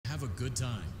have a good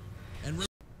time. And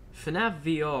FNAF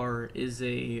VR is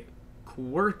a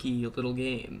quirky little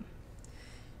game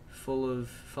full of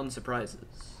fun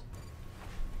surprises.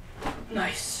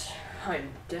 Nice. I'm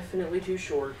definitely too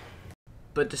short.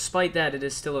 But despite that, it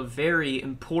is still a very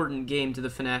important game to the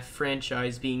FNAF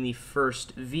franchise, being the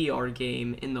first VR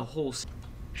game in the whole series.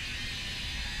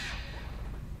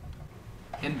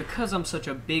 And because I'm such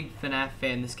a big FNAF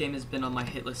fan, this game has been on my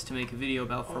hit list to make a video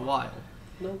about for a while.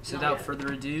 So without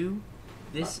further ado,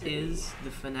 this is the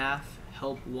FNAF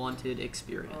Help Wanted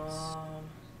experience.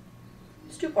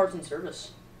 It's 2 parts in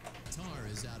service. Tar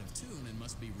is out of tune and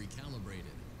must be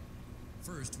recalibrated.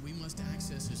 First, we must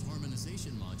access his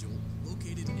harmonization module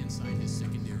located inside his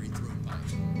secondary throat pipe.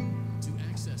 To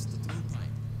access the throat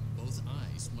pipe, both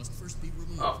eyes must first be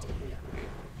removed.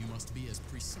 You must be as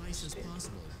precise as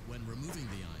possible when removing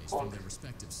the eyes from their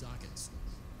respective sockets.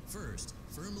 First,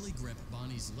 firmly grip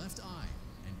Bonnie's left eye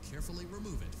and carefully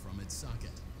remove it from its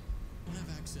socket. You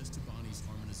have access to Bonnie's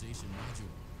harmonization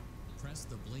module. Press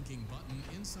the blinking button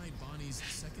inside Bonnie's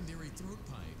secondary throat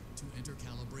pipe to enter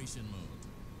calibration mode.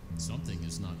 Something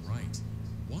is not right.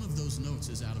 One of those notes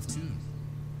is out of tune.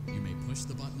 You may push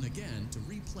the button again to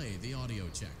replay the audio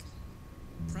check.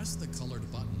 Press the colored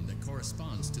button that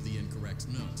corresponds to the incorrect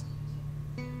note.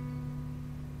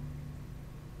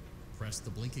 Press the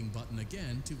blinking button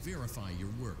again to verify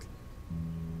your work.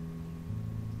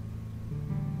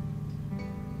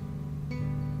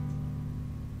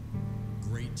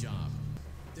 Great job.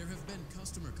 There have been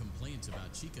customer complaints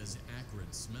about Chica's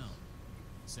acrid smell.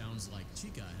 Sounds like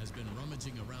Chica has been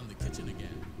rummaging around the kitchen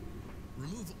again.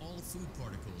 Remove all food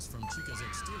particles from Chica's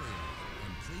exterior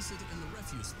and place it in the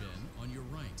refuse bin on your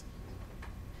right.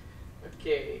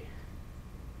 Okay.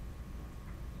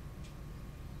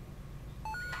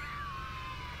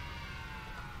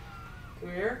 Come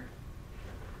here.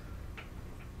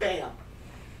 Bam.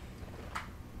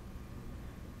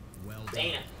 Well done.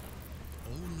 Bam.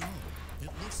 Oh no, it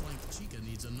looks like Chica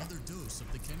needs another dose of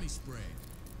the chemi spray.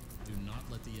 Do not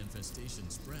let the infestation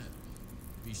spread.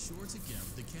 Be sure to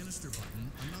give the canister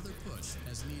button another push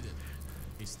as needed.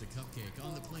 Place the cupcake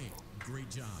on the plate. Great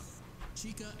job.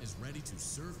 Chica is ready to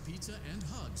serve pizza and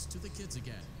hugs to the kids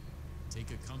again.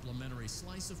 Take a complimentary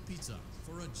slice of pizza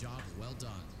for a job well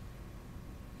done.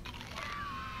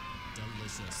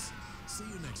 Delicious. See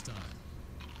you next time.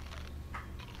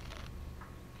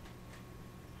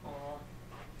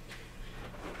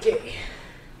 Okay.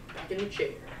 Back in the chair.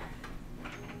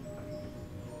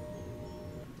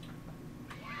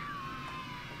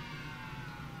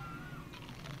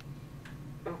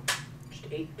 Oh, just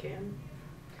 8 can.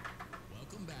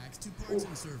 Welcome back to Parts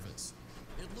and Service.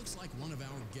 It looks like one of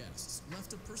our guests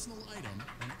left a personal item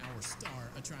in our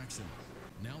star attraction.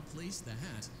 Now place the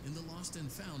hat in the lost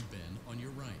and found bin on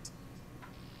your right.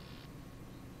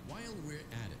 While we're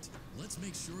at it, let's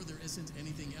make sure there isn't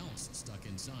anything else stuck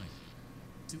inside.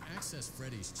 To access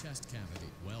Freddy's chest cavity,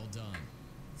 well done.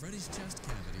 Freddy's chest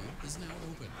cavity is now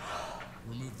open.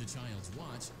 Remove the child's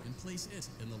watch and place it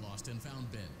in the lost and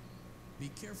found bin. Be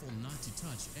careful not to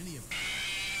touch any of...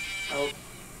 Oh.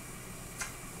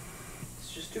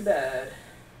 It's just too bad.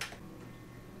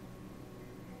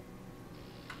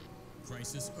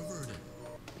 Crisis averted.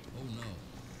 Oh no.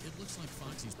 It looks like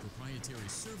Foxy's proprietary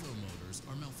servo motors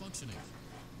are malfunctioning.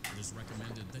 It is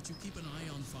recommended that you keep an eye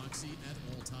on Foxy at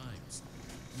all times.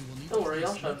 You will need to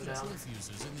place new control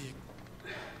fuses in the...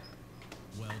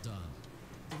 Well done.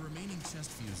 The remaining chest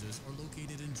fuses are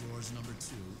located in drawers number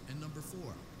 2 and number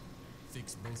 4.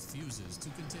 Fix both fuses to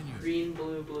continue. Green,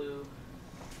 blue, blue.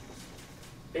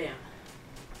 Bam.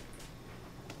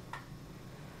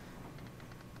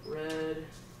 Red.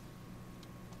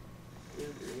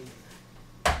 Blue, green.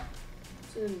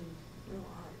 It's in no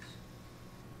eyes.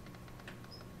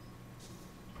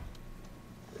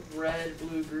 Red,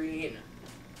 blue, green.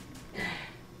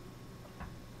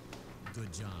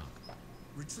 Good job.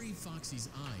 Retrieve Foxy's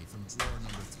eye from drawer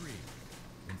number 3.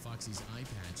 When Foxy's eye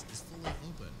patch is fully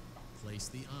open, place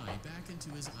the eye back into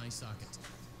his eye socket.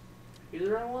 You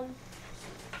the right one?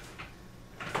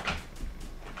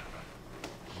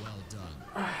 Well done.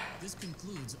 This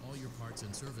concludes all your parts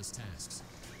and service tasks.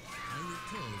 Pirate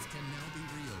Cove can now be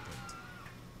reopened.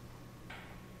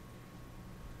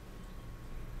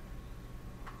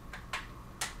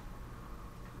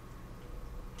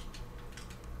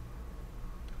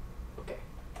 Okay.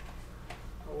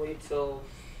 I'll wait till,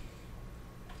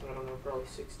 I don't know, probably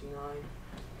 69.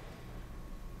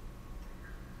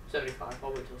 75.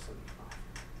 I'll wait till 75.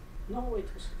 No, I'll wait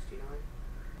till 69.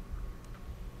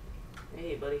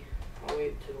 Hey, buddy. I'll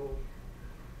wait till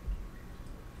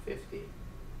 50.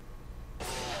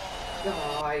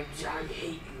 Oh, I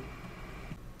hate you.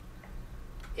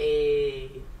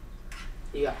 Hey,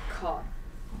 you got caught.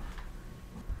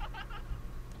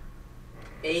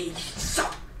 Hey,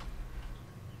 suck.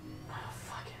 Oh,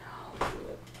 fucking hell.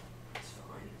 It's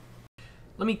fine.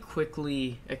 Let me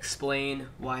quickly explain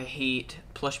why I hate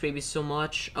plush babies so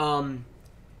much.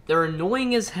 They're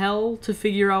annoying as hell to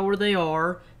figure out where they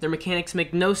are. Their mechanics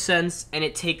make no sense, and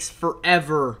it takes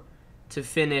forever to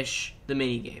finish the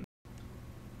minigame.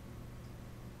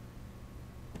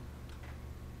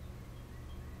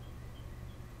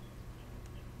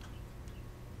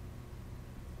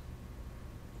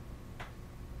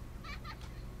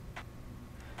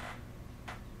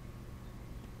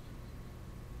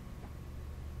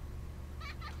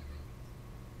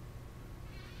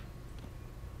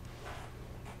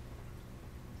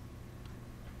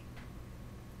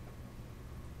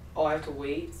 Oh, I have to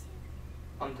wait?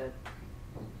 I'm dead.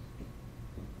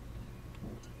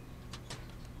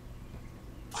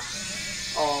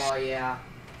 Oh, yeah.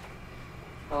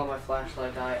 Oh, my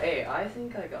flashlight died. Hey, I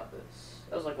think I got this.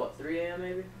 That was like, what, 3 a.m.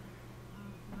 maybe?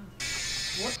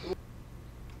 What?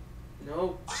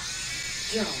 No.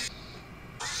 Jump.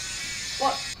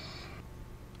 What?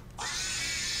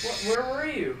 What? Where were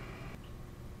you?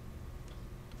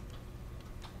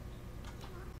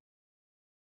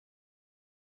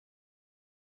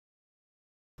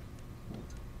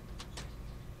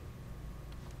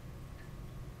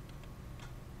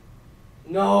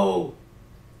 No!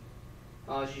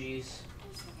 Oh, jeez.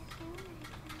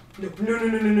 No, no, no,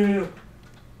 no, no, no, no.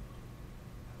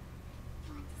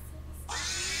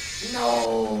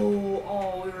 No!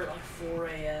 Oh, we were at like 4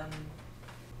 a.m.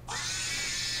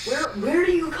 Where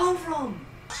do you come from?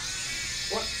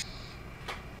 What?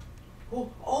 Oh,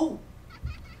 oh!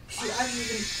 See, I didn't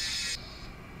even...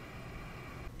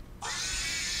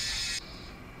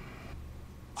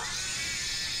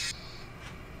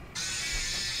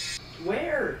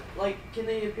 Where? Like, can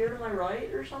they appear to my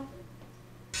right or something?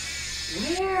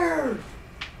 Where?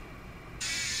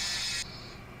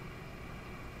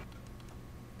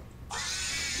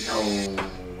 No,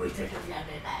 we took a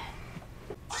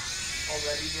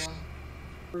already, bro.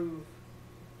 Prove.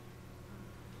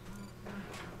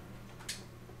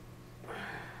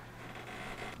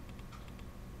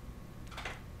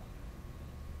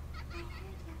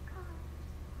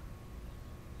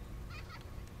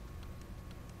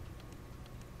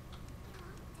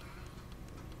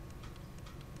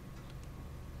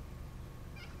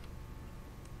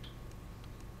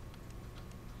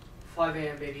 $5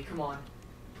 a.m. baby, come on.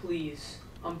 Please.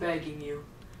 I'm begging you.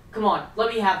 Come on,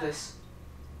 let me have this.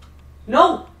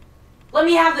 No! Let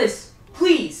me have this!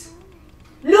 Please!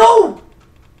 No!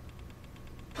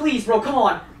 Please, bro, come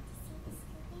on!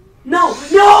 No!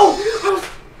 No!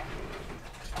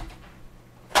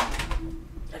 I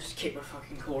just kicked my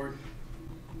fucking cord.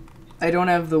 I don't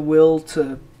have the will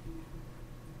to...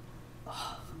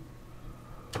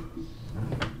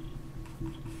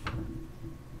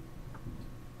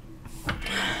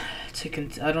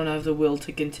 I don't have the will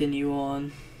to continue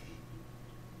on.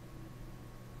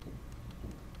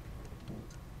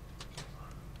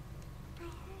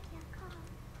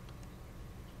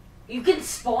 You can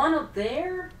spawn up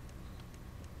there?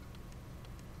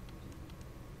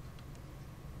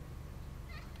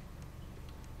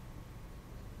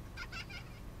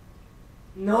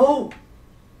 No!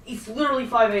 It's literally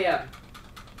 5 a.m.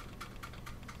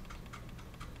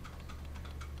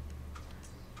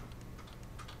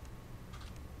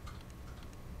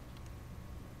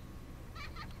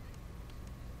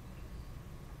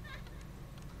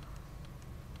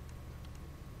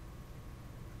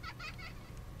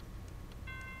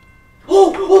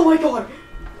 Oh my god!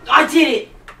 I did it!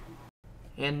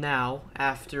 And now,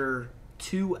 after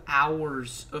 2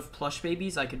 hours of plush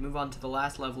babies, I could move on to the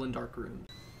last level in Dark Room.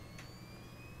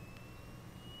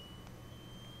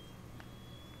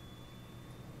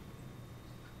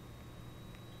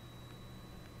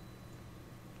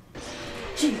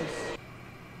 Jesus!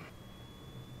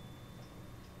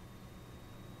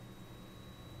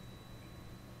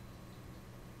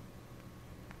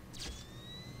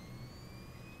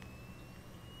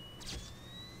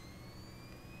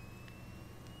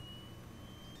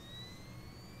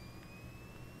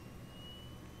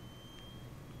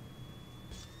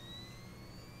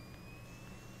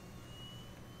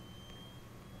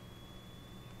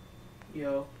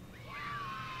 Yo.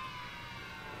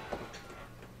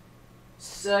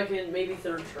 Second, maybe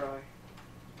third try.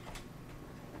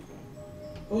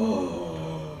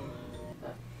 Oh.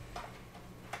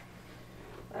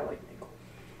 I like Mangle.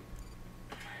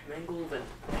 Mangle then.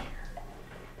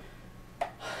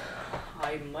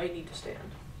 I might need to stand.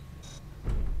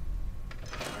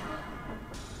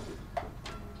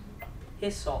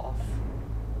 Piss off.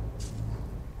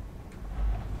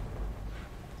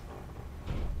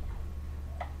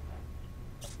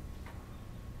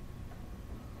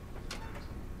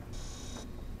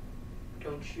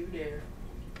 Don't you dare.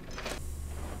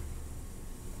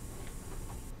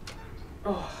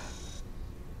 Oh.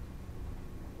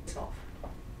 Piss off.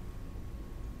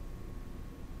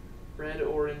 Red,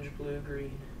 orange, blue,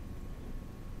 green.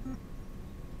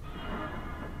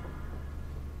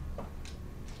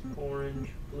 Orange,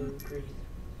 blue, green.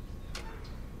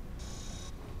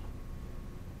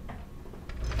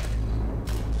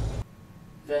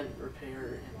 Vent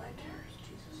repair and light tears.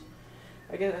 Jesus.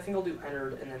 I think I'll do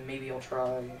Ennard and then maybe I'll try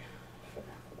FNAF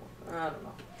 1. I don't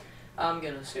know. I'm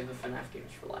gonna save the FNAF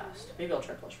games for last. Maybe I'll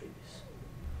try Plus Previews.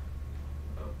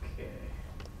 Okay.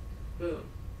 Boom.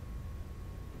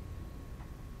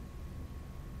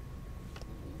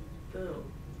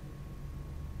 Boom.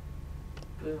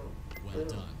 Boom. Well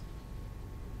done.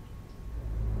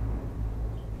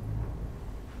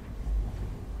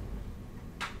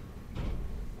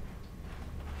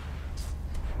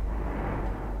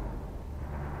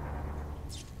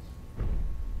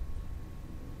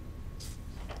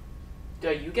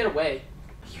 Dude, you get away.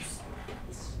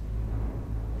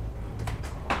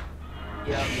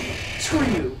 Yeah. Screw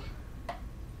you.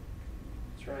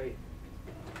 That's right.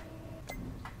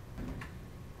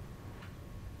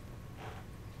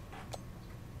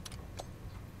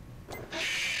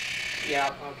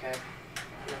 Yeah, okay.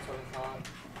 That's what I thought.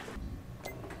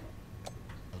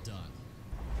 Well done.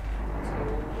 Let's go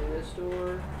to this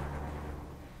door.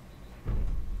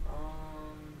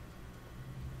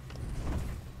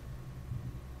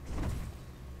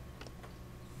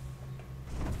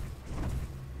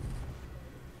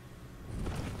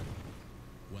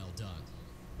 Well done.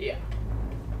 Yeah.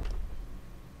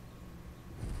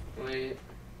 Wait.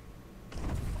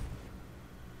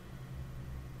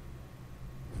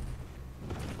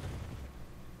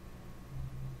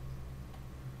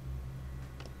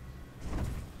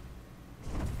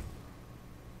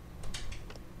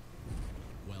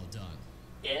 Well done.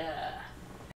 Yeah.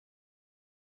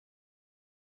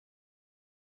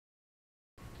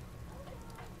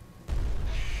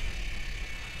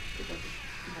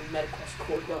 My MetaQuest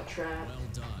cord got trapped. Well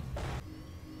done.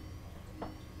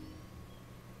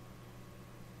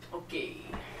 Okay.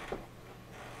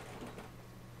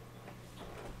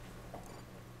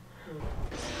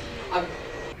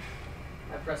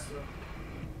 I pressed the.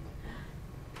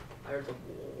 I heard the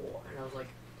wall, and I was like,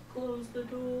 close the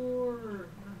door.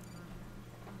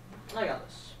 I got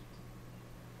this.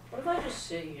 What if I just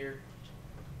sit here?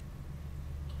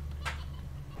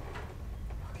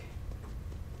 Okay.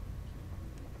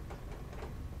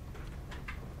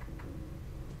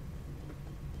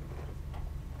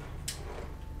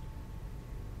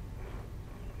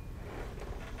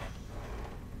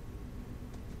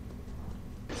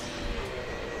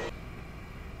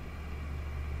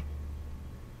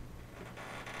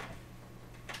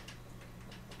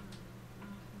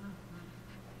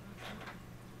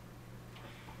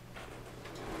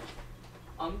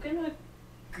 I'm gonna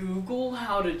Google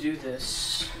how to do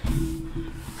this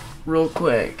real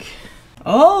quick.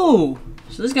 Oh!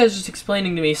 So this guy's just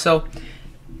explaining to me. So,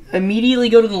 immediately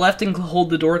go to the left and hold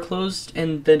the door closed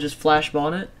and then just flash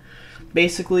bomb it.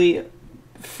 Basically,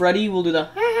 Freddy will do the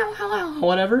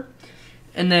whatever.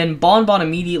 And then Bonbon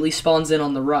immediately spawns in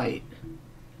on the right.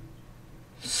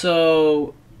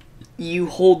 So, you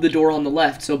hold the door on the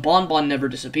left, so Bonbon never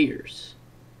disappears.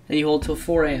 And you hold till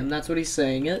 4 a.m. That's what he's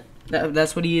saying.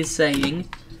 That's what he is saying.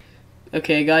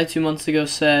 Okay, a guy 2 months ago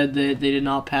said that they did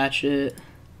not patch it.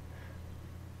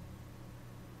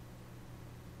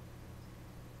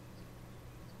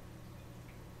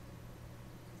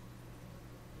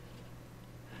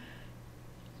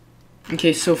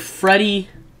 Okay, so Freddy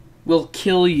will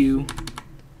kill you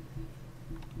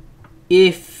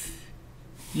if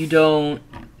you don't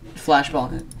flash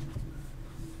bomb it.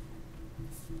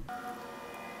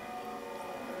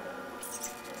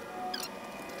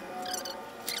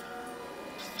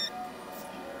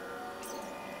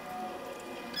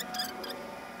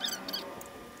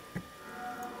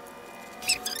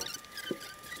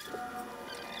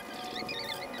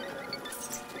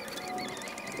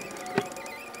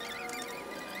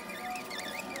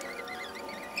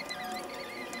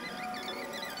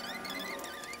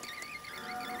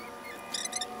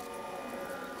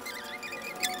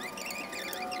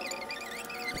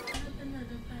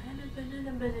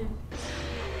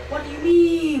 What do you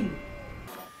mean?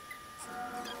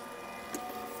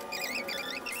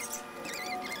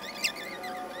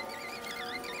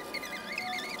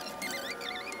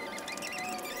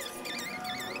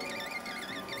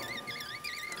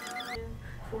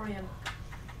 4 a.m.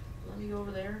 Let me go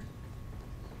over there.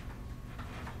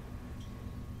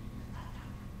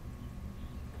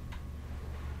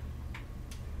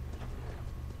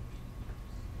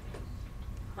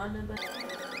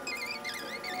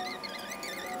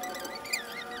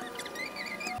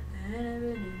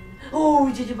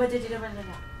 Oh, so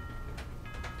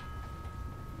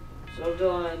I've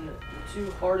done the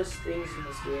 2 hardest things in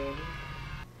this game.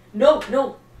 No,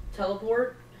 no!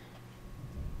 Teleport.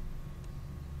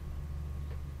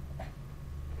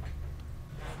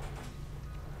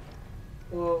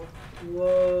 Whoa,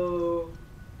 whoa.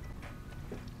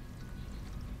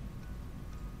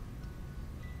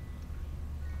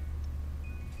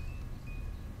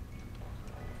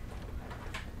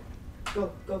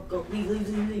 Go, go, go. Leave, leave,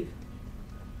 leave, leave.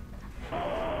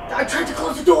 I tried to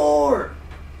close the door!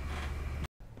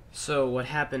 So what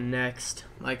happened next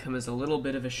might come as a little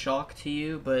bit of a shock to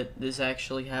you, but this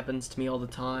actually happens to me all the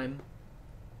time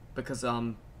because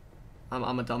I'm a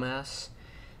dumbass.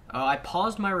 I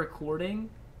paused my recording,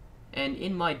 and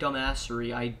in my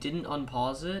dumbassery, I didn't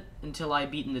unpause it until I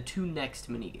had beaten the 2 next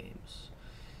minigames.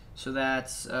 So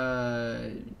that's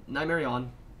Nightmare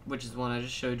On, which is the one I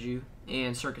just showed you,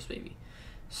 and Circus Baby.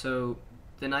 So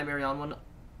the Nightmare On one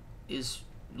is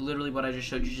literally what I just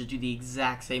showed you. Just do the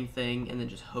exact same thing and then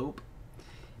just hope.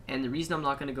 And the reason I'm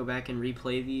not going to go back and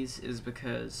replay these is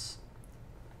because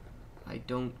I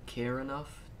don't care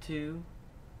enough to.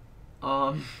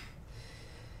 No,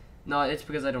 it's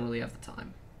because I don't really have the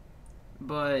time.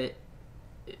 But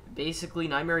basically,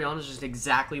 Nightmare On is just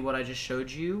exactly what I just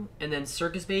showed you. And then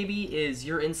Circus Baby is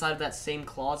you're inside of that same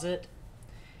closet.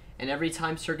 And every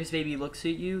time Circus Baby looks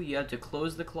at you, you have to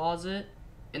close the closet.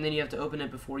 And then you have to open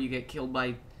it before you get killed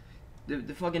by...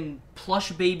 The fucking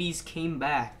plush babies came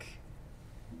back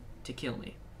to kill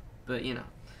me. But, you know.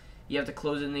 You have to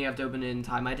close it and then you have to open it in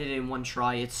time. I did it in 1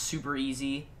 try. It's super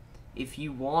easy. If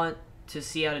you want to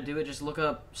see how to do it, just look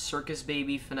up Circus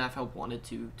Baby FNAF Help Wanted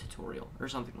 2 tutorial or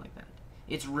something like that.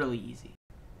 It's really easy.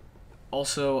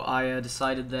 Also, I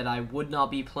decided that I would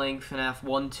not be playing FNAF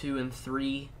 1, 2, and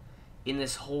 3 in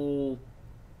this whole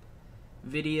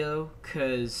video,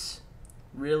 because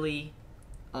really,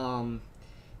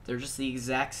 they're just the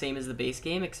exact same as the base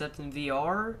game, except in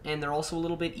VR, and they're also a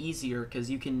little bit easier, because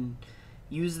you can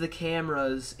use the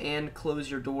cameras and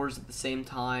close your doors at the same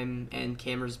time, and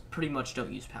cameras pretty much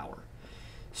don't use power.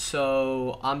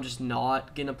 So I'm just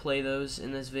not gonna play those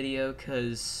in this video,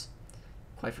 because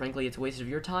quite frankly it's a waste of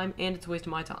your time and it's a waste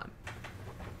of my time.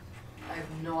 I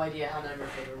have no idea how Nightmare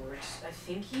Fader works. I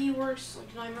think he works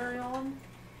like Nightmare On.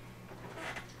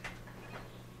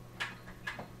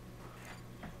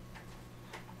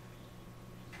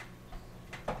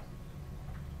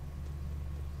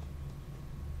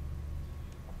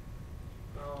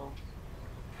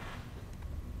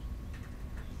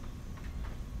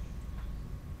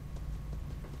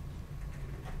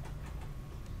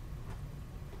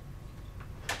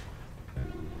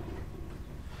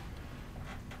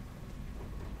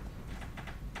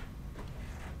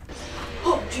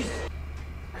 Oh, Jesus!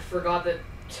 I forgot that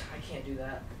I can't do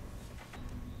that.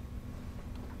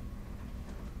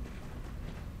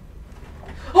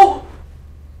 Oh!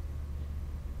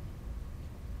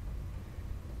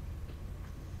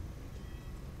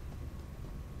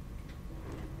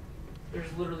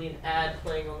 There's literally an ad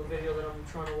playing on the video that I'm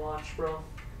trying to watch, bro.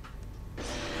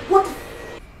 What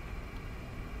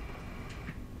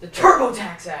the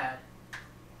TurboTax ad!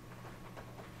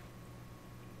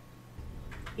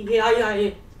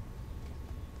 Yeah.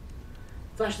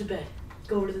 Flash the bed.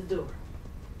 Go over to the door.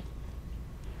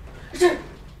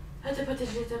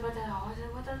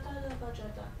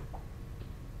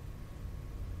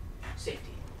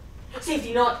 Safety.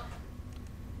 Safety, not...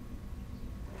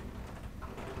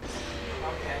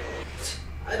 Okay.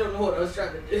 I don't know what I was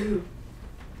trying to do.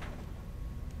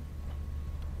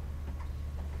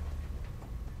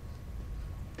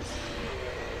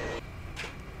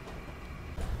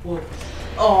 Whoa.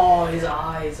 Oh, his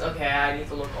eyes. Okay, I need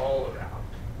to look all around.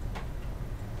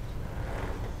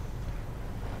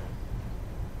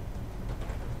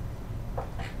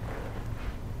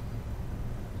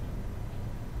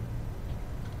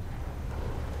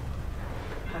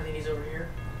 I think he's over here.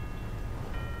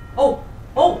 Oh!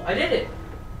 Oh! I did it!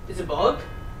 Is it bugged?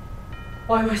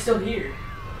 Why am I still here?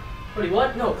 Wait,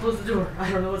 what? No, close the door.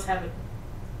 I don't know what's happening.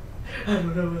 I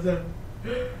don't know what's happening.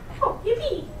 Oh,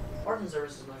 yippee! Art and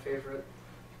Service is my favorite.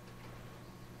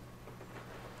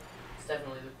 It's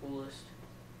definitely the coolest.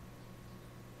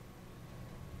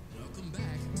 Welcome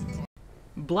back to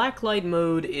Blacklight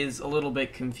mode is a little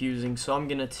bit confusing, so I'm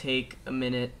gonna take a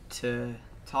minute to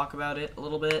talk about it a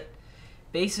little bit.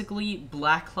 Basically,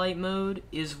 blacklight mode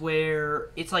is where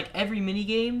it's like every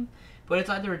minigame, but it's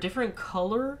either a different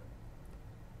color,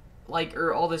 like,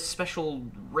 or all this special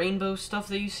rainbow stuff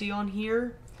that you see on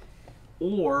here,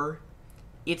 or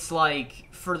it's like,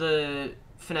 for the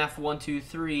FNAF 1, 2,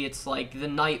 3, it's like the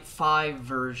Night 5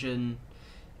 version,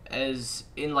 as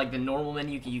in like the normal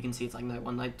menu, you can see it's like Night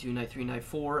 1, Night 2, Night 3, Night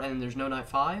 4, and then there's no Night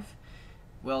 5.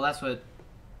 Well, that's what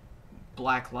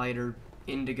blacklight or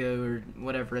indigo or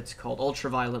whatever it's called,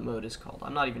 ultraviolet mode is called.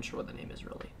 I'm not even sure what the name is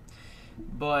really.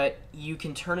 But you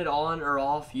can turn it on or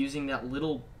off using that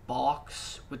little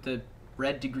box with the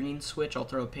red to green switch. I'll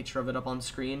throw a picture of it up on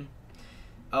screen.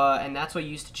 And that's what you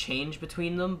use to change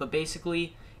between them. But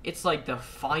basically, it's like the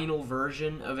final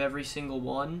version of every single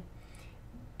one.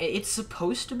 It's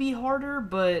supposed to be harder,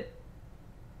 but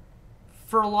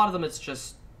for a lot of them, it's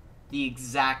just the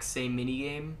exact same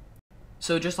minigame.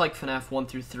 So just like FNAF 1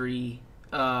 through 3,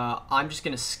 I'm just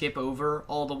going to skip over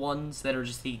all the ones that are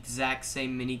just the exact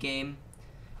same minigame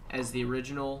as the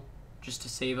original, just to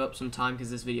save up some time, because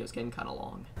this video is getting kind of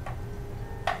long.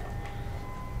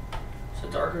 So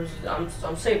darkers,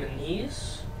 I'm saving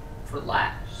these for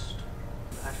last.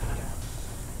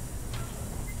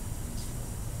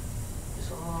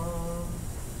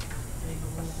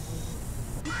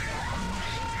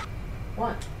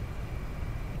 What?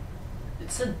 It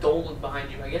said don't look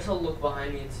behind you. I guess I'll look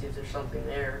behind me and see if there's something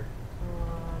there.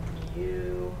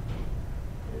 You,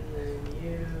 and then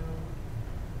you,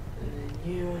 and then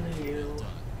you, and then you.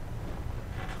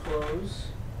 Close.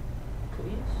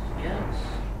 Please? Yes.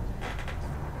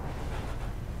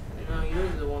 No, you're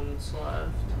the one that's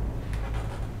left.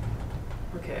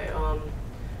 Okay,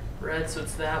 red, so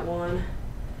it's that one.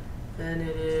 Then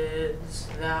it is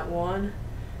that one.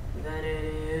 Then it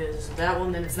is that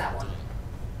one, then it's that one.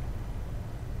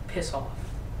 Piss off.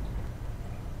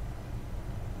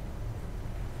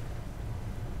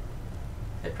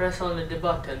 I press on the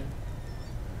button.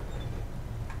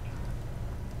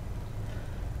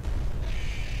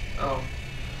 Oh.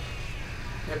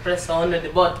 I press on the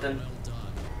button. Well done.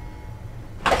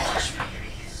 Plush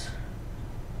babies.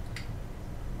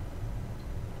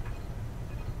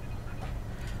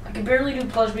 I can barely do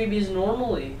plush babies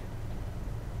normally.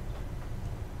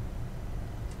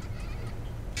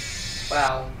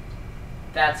 Wow.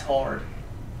 That's hard.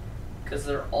 Because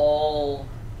they're all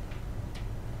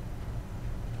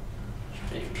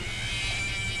babies.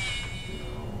 No,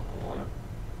 I wanna.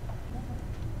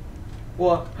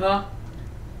 What? Huh?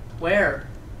 Where?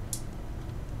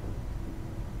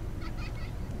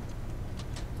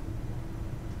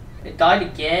 It died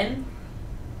again?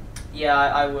 Yeah,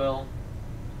 I will.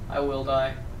 I will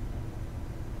die.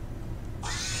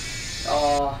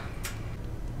 Oh.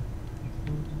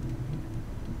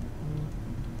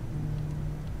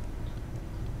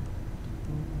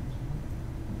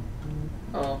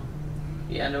 Oh.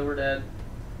 Yeah, no, we're dead.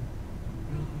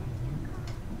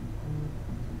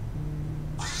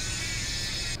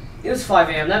 It was 5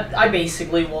 a.m. That I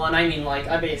basically won. I mean, like,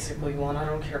 I basically won. I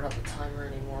don't care about the timer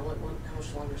anymore. How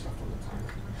much longer is left on the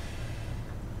timer?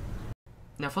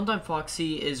 Now, Funtime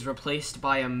Foxy is replaced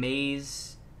by a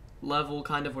maze level,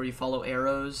 kind of, where you follow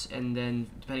arrows, and then,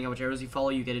 depending on which arrows you follow,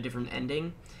 you get a different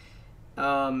ending.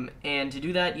 And to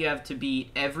do that, you have to beat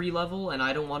every level, and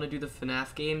I don't want to do the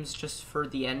FNAF games just for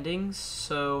the endings,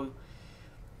 so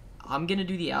I'm gonna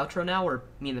do the outro now, or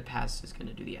me in the past is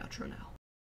gonna do the outro now.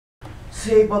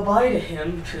 Say bye-bye to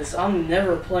him, because I'm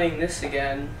never playing this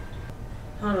again.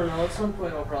 I don't know, at some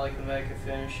point I'll probably come back and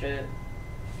finish it.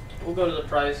 We'll go to the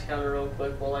prize counter real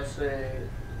quick while I say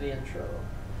the intro.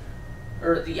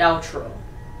 Or the outro.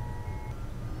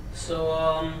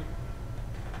 So,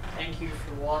 thank you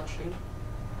for watching.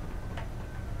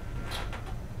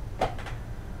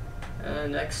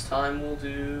 And next time we'll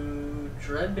do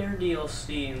Dreadbear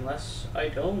DLC, unless I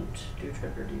don't do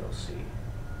Dreadbear DLC.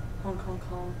 Honk honk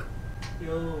honk.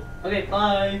 Yo. Okay,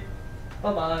 bye.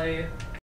 Bye-bye.